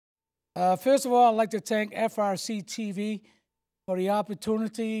First of all, I'd like to thank FRC TV for the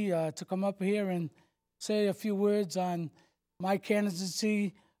opportunity to come up here and say a few words on my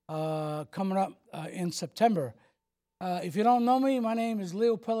candidacy coming up in September. If you don't know me, my name is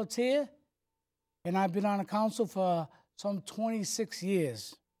Pelletier, and I've been on the council for some 26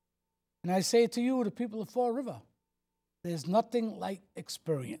 years. And I say to you, the people of Fall River, there's nothing like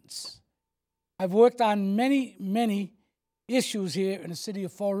experience. I've worked on many issues here in the city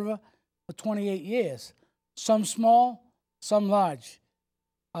of Fall River for 28 years, some small, some large.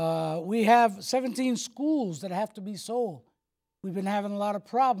 We have 17 schools that have to be sold. We've been having a lot of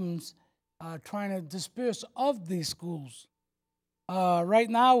problems trying to disperse of these schools. Right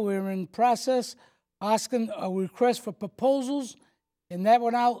now, we're in process asking a request for proposals, and that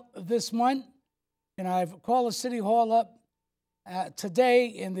went out this month. And I've called the city hall up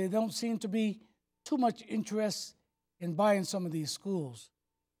today, and there don't seem to be too much interest in buying some of these schools.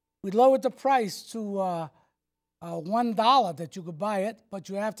 We lowered the price to $1 that you could buy it, but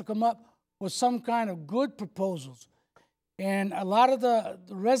you have to come up with some kind of good proposals. And a lot of the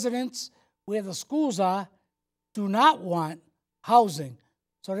residents where the schools are do not want housing.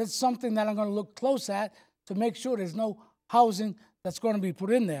 So that's something that I'm going to look close at to make sure there's no housing that's going to be put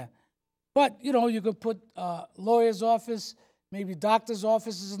in there. But, you know, you could put lawyer's office, maybe doctor's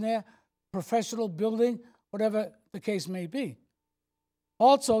offices in there, professional building, whatever the case may be.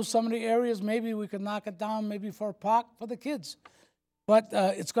 Also, some of the areas, maybe we could knock it down maybe for a park for the kids. But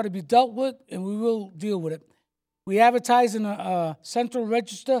it's got to be dealt with, and we will deal with it. We advertise in a central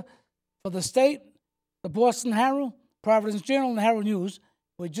register for the state, the Boston Herald, Providence Journal, and the Herald News.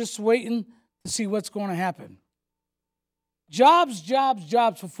 We're just waiting to see what's going to happen. Jobs, jobs,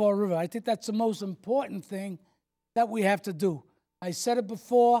 jobs for Fall River. I think that's the most important thing that we have to do. I said it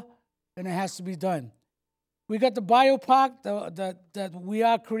before, and it has to be done. We got the biopark that we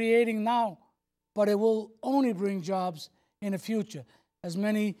are creating now, but it will only bring jobs in the future, as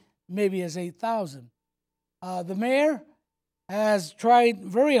many maybe as 8,000. The mayor has tried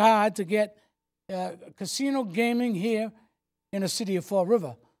very hard to get casino gaming here in the city of Fall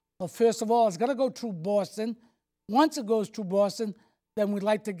River. Well, first of all, it's got to go through Boston. Once it goes through Boston, then we'd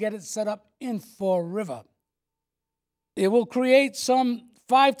like to get it set up in Fall River. It will create some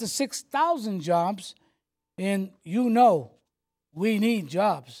 5,000 to 6,000 jobs, and you know we need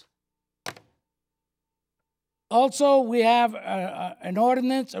jobs. Also, we have an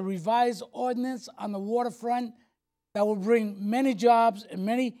ordinance, a revised ordinance on the waterfront that will bring many jobs and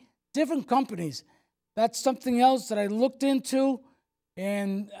many different companies. That's something else that I looked into,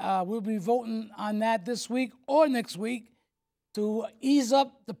 and we'll be voting on that this week or next week to ease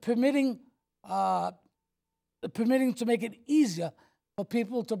up the permitting to make it easier for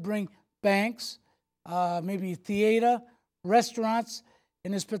people to bring banks, maybe theater, restaurants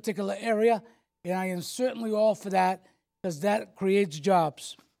in this particular area. And I am certainly all for that because that creates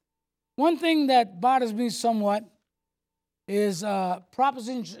jobs. One thing that bothers me somewhat is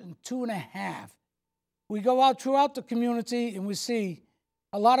Proposition 2.5. We go out throughout the community and we see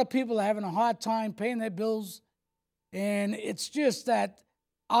a lot of people are having a hard time paying their bills. And it's just that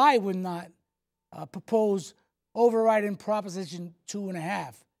I would not propose overriding Proposition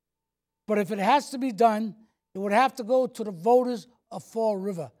 2.5. But if it has to be done, it would have to go to the voters of Fall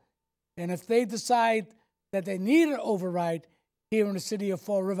River. And if they decide that they need an override here in the city of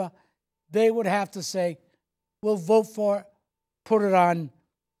Fall River, they would have to say, we'll vote for it, put it on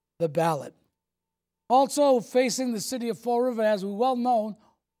the ballot. Also, facing the city of Fall River, as we well know,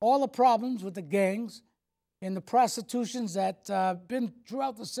 all the problems with the gangs and the prostitutions that have been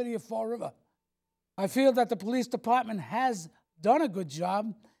throughout the city of Fall River. I feel that the police department has done a good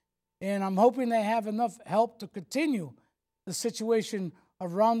job, and I'm hoping they have enough help to continue the situation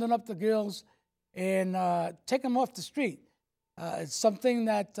of rounding up the girls and take them off the street. It's something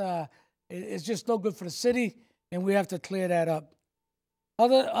that is just no good for the city, and we have to clear that up.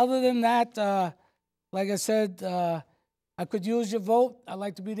 Other than that, like I said, I could use your vote. I'd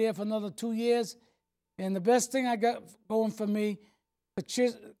like to be there for another 2 years. And the best thing I got going for me,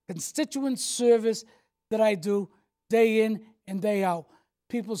 constituent service that I do day in and day out.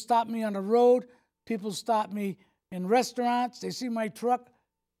 People stop me on the road. People stop me in restaurants. They see my truck.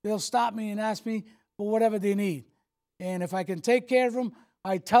 They'll stop me and ask me for whatever they need. And if I can take care of them,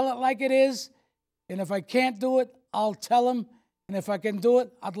 I tell it like it is. And if I can't do it, I'll tell them. And if I can do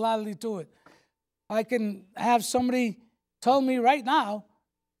it, I'd gladly do it. I can have somebody tell me right now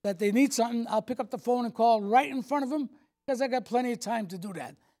that they need something. I'll pick up the phone and call right in front of them because I got plenty of time to do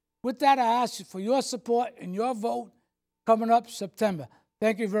that. With that, I ask you for your support and your vote coming up September.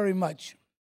 Thank you very much.